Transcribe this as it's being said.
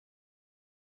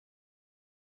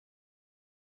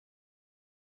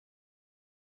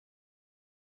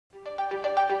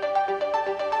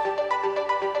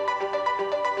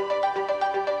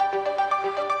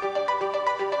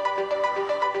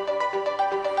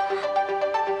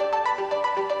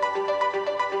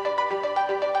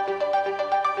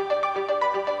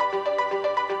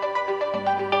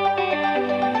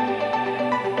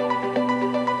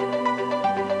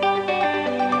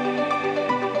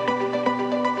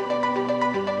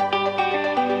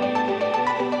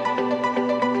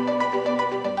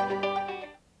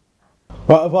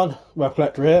Right everyone,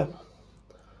 WeaponCollector here.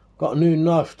 Got a new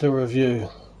knife to review.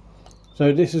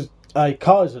 So this is a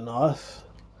Kizer knife,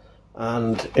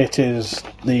 and it is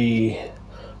the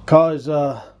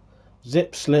Kizer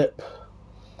ZipSlip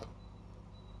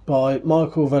by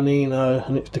Vagnino,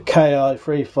 and it's the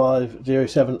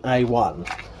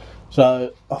KI3507A1.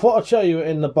 So I thought I'd show you it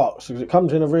in the box because it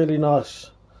comes in a really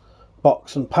nice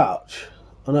box and pouch.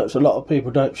 I know it's a lot of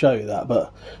people don't show you that,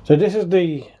 but so this is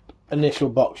the initial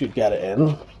box you'd get it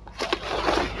in,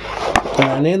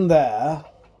 and in there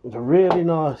is a really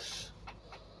nice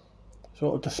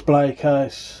sort of display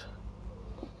case,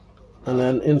 and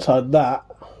then inside that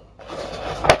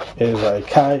is a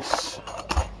case.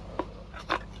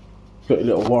 Got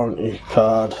your little warranty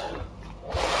card,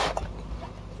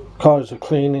 Kizer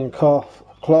cleaning cloth.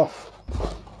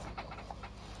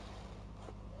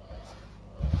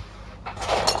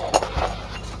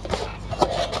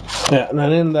 Yeah, and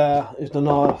then in there is the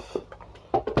knife,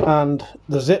 and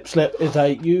the ZipSlip is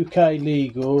a UK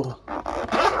legal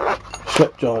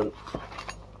slip joint.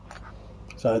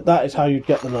 So that is how you'd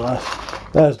get the knife.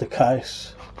 There's the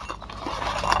case.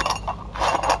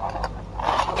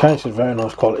 The case is very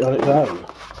nice quality on its own.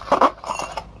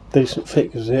 Decent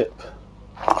thick zip,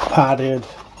 padded.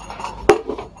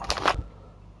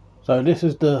 So this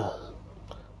is the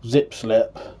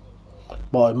ZipSlip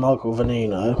by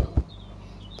Vagnino.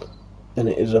 And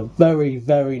it is a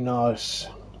very nice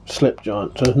slip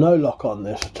joint. So there's no lock on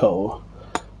this at all,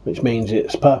 which means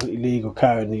it's perfectly legal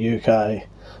carry in the UK.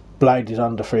 Blade is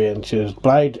under 3 inches.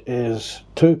 Blade is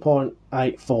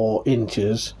 2.84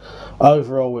 inches.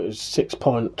 Overall it is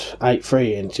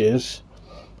 6.83 inches.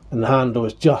 And the handle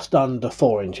is just under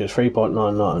 4 inches,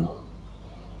 3.99.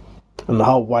 And the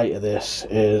whole weight of this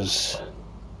is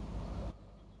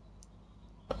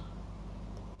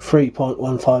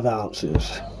 3.15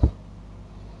 ounces.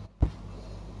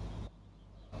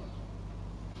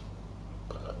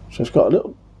 So it's got a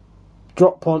little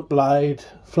drop point blade,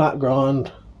 flat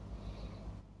grind,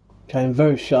 came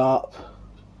very sharp,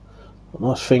 a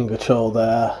nice finger tool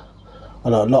there. I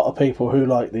know a lot of people who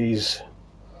like these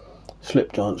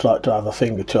slip joints like to have a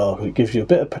finger tool because it gives you a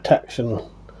bit of protection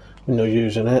when you're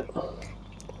using it.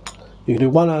 You can do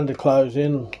one-handed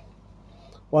closing,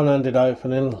 one-handed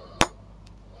opening,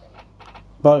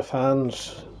 both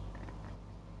hands.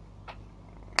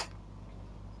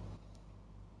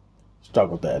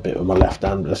 Struggled there a bit with my left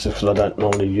hand, but that's just because I don't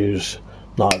normally use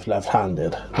knives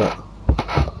left-handed.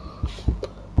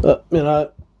 But you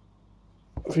know,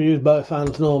 if you use both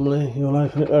hands normally, you'll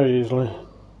open it very easily.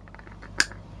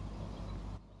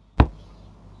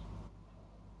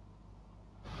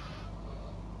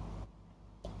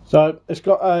 So it's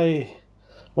got a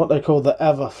what they call the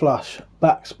ever flush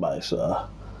backspacer,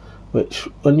 which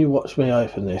when you watch me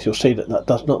open this, you'll see that that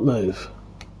does not move.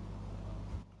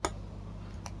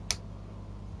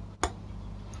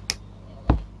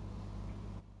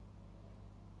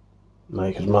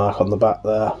 Maker's mark on the back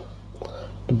there.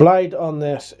 The blade on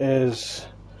this is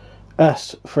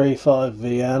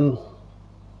S35VN.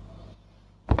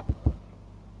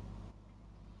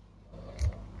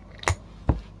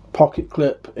 Pocket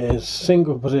clip is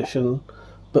single position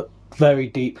but very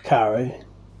deep carry.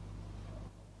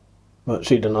 Won't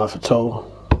see the knife at all.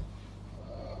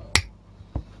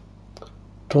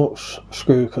 Torx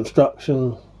screw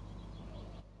construction.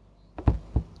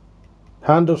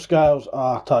 Handle scales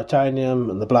are titanium,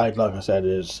 and the blade, like I said,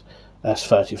 is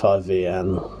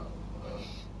S35VN.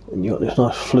 And you've got this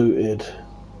nice fluted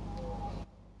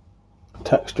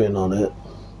texturing on it.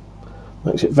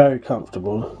 Makes it very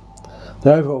comfortable.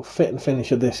 The overall fit and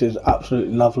finish of this is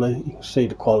absolutely lovely. You can see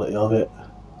the quality of it.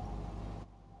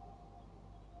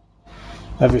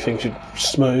 Everything should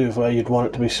smooth where you'd want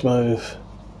it to be smooth.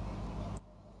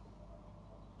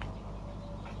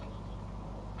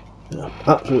 Yeah,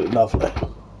 absolutely lovely.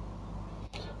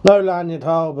 No lanyard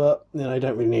hole, but you know, you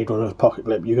don't really need one with a pocket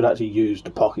clip. You could actually use the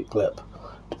pocket clip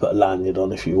to put a lanyard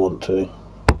on if you want to.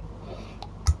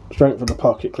 Strength of the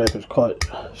pocket clip is quite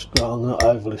strong, not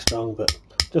overly strong, but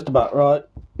just about right.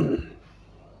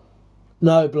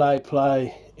 No blade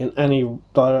play in any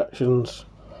directions.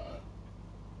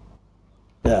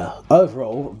 Yeah,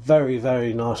 overall,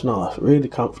 very nice knife. Really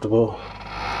comfortable.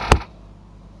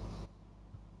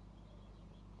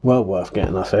 Well worth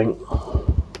getting, I think.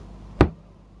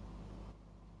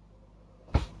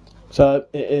 So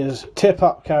it is tip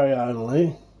up carry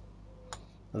only,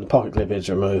 and the pocket clip is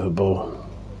removable,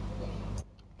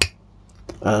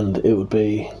 and it would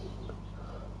be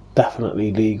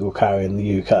definitely legal carry in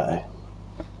the UK.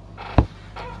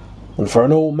 And for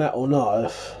an all metal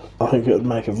knife, I think it would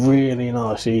make a really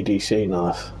nice EDC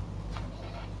knife.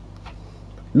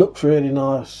 Looks really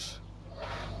nice,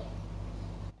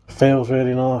 feels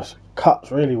really nice,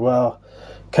 cuts really well,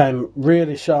 came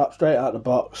really sharp straight out of the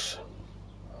box.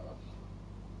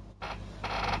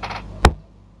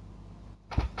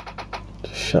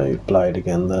 Just show you the blade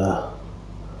again there,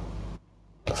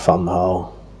 the thumb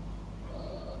hole.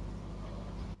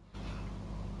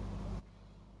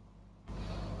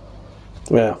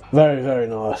 Yeah, very, very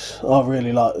nice. I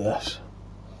really like this.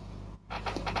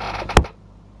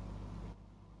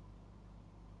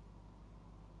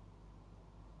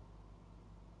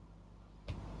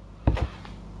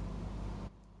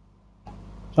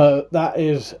 So that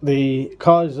is the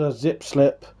Kizer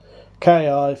ZipSlip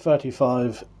KI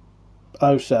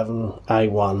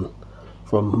 3507A1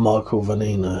 from Michael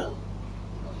Vagnino.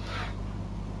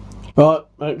 Right,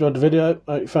 I hope you enjoyed the video.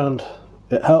 I hope you found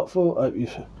it helpful. I hope you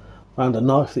found a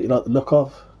knife that you like the look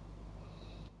of.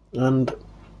 And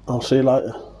I'll see you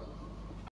later.